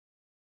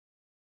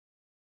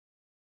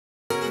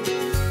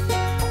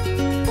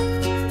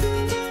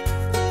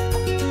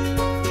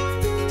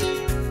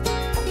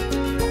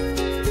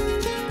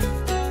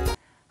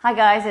Hi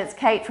guys, it's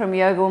Kate from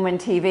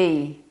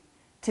Yogawoman.TV.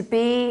 To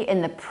be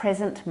in the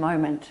present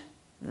moment,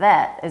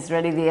 that is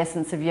really the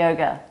essence of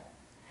yoga.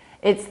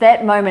 It's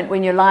that moment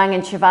when you're lying in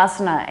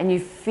Shavasana and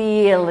you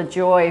feel the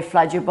joy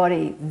flood your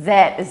body.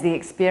 That is the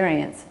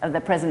experience of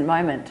the present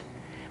moment.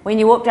 When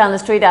you walk down the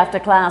street after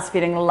class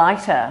feeling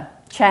lighter,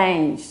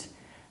 changed,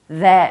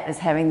 that is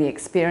having the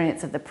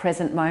experience of the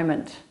present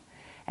moment.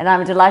 And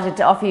I'm delighted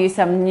to offer you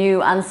some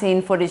new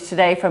unseen footage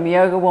today from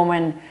Yoga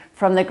Woman,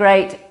 from the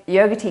great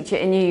yoga teacher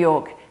in New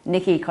York,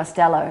 Nikki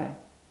Costello.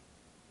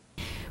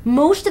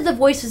 Most of the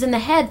voices in the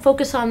head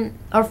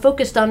are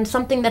focused on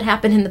something that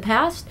happened in the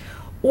past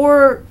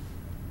or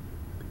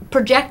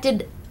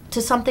projected to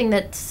something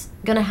that's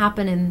going to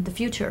happen in the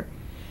future.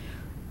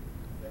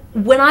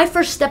 When I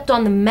first stepped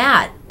on the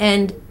mat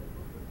and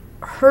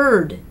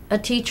heard a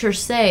teacher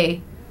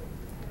say,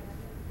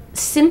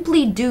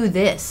 simply do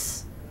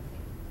this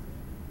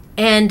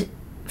and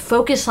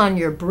focus on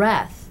your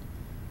breath,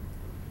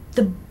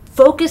 the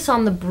focus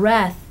on the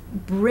breath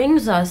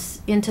brings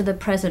us into the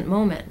present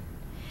moment.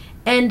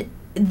 And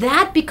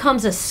that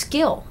becomes a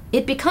skill.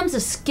 It becomes a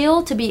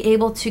skill to be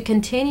able to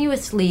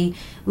continuously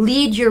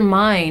lead your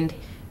mind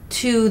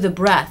to the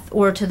breath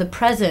or to the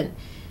present,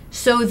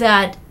 so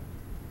that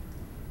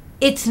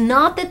it's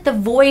not that the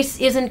voice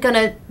isn't going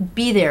to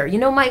be there. You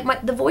know,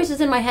 the voice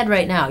is in my head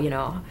right now, you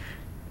know.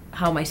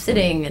 How am I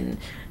sitting, and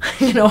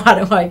you know,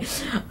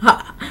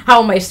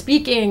 how am I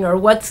speaking, or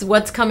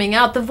what's coming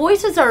out? The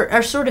voices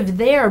are sort of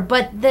there,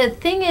 but the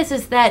thing is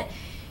that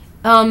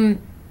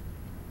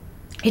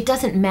it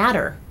doesn't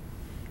matter,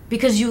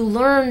 because you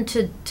learn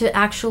to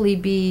actually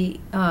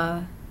be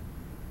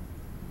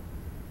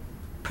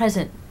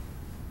present.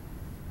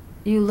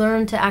 You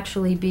learn to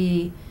actually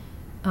be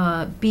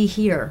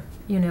here,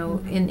 you know,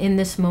 in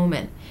this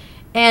moment.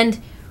 And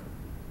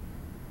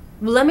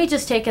let me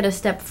just take it a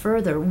step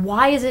further.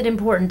 Why is it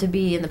important to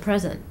be in the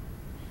present?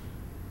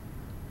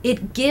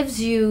 It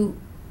gives you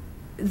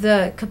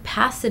the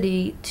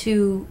capacity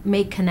to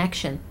make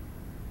connection.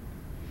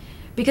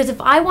 Because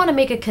if I want to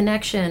make a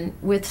connection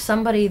with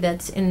somebody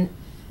that's in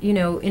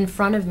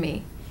front of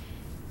me,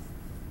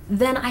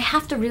 then I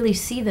have to really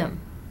see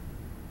them.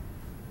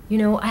 You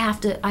know, I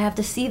have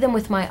to see them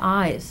with my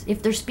eyes.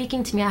 If they're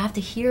speaking to me, I have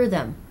to hear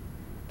them.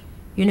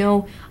 You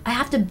know, I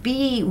have to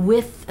be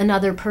with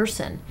another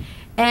person.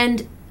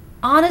 And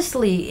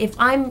honestly, if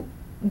I'm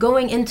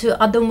going into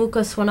Adho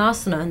Mukha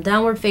Svanasana and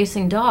downward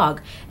facing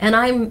dog, and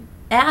I'm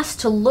asked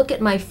to look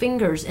at my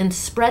fingers and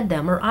spread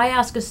them, or I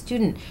ask a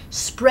student,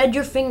 spread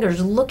your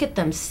fingers, look at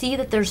them, see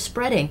that they're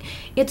spreading,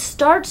 it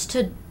starts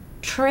to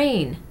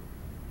train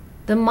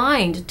the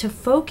mind to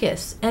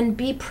focus and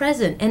be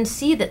present and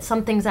see that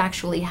something's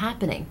actually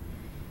happening.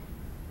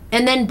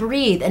 And then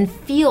breathe and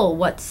feel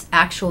what's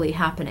actually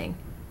happening.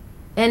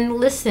 And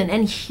listen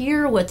and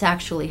hear what's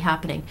actually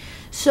happening.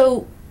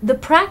 So the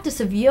practice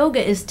of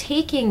yoga is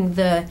taking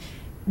the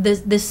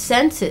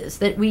senses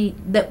that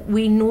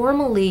we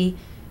normally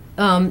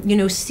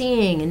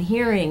seeing and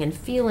hearing and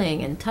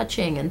feeling and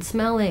touching and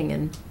smelling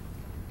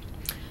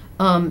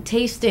and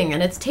tasting,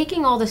 and it's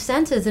taking all the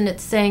senses and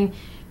it's saying,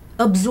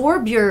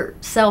 absorb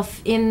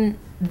yourself in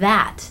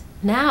that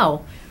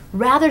now,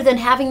 rather than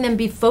having them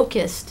be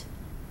focused,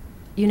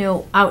 you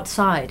know,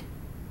 outside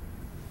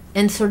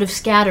and sort of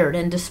scattered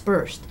and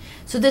dispersed.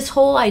 So this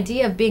whole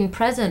idea of being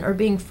present or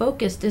being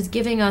focused is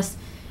giving us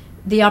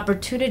the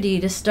opportunity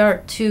to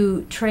start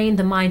to train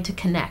the mind to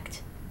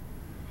connect.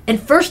 And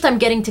first I'm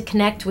getting to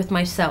connect with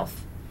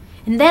myself.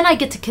 And then I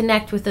get to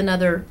connect with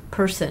another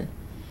person.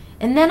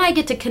 And then I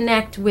get to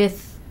connect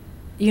with,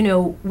 you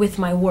know, with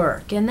my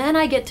work. And then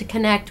I get to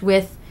connect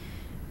with,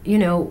 you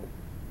know,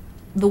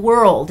 the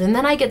world. And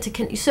then I get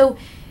to so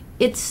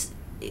it's,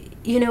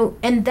 you know,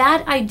 and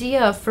that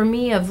idea for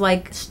me of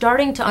like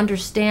starting to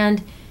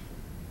understand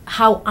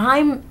how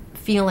I'm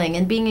feeling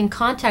and being in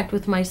contact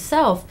with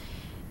myself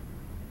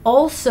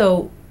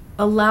also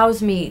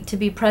allows me to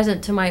be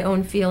present to my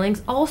own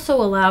feelings, also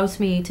allows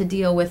me to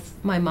deal with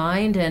my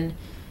mind and,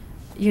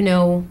 you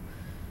know,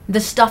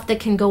 the stuff that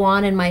can go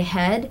on in my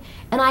head.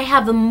 And I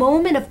have a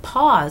moment of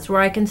pause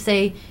where I can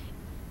say,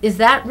 is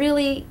that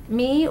really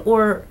me,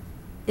 or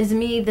is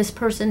me this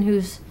person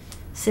who's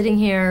sitting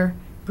here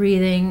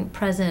breathing,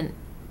 present?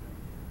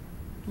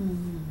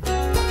 Mm.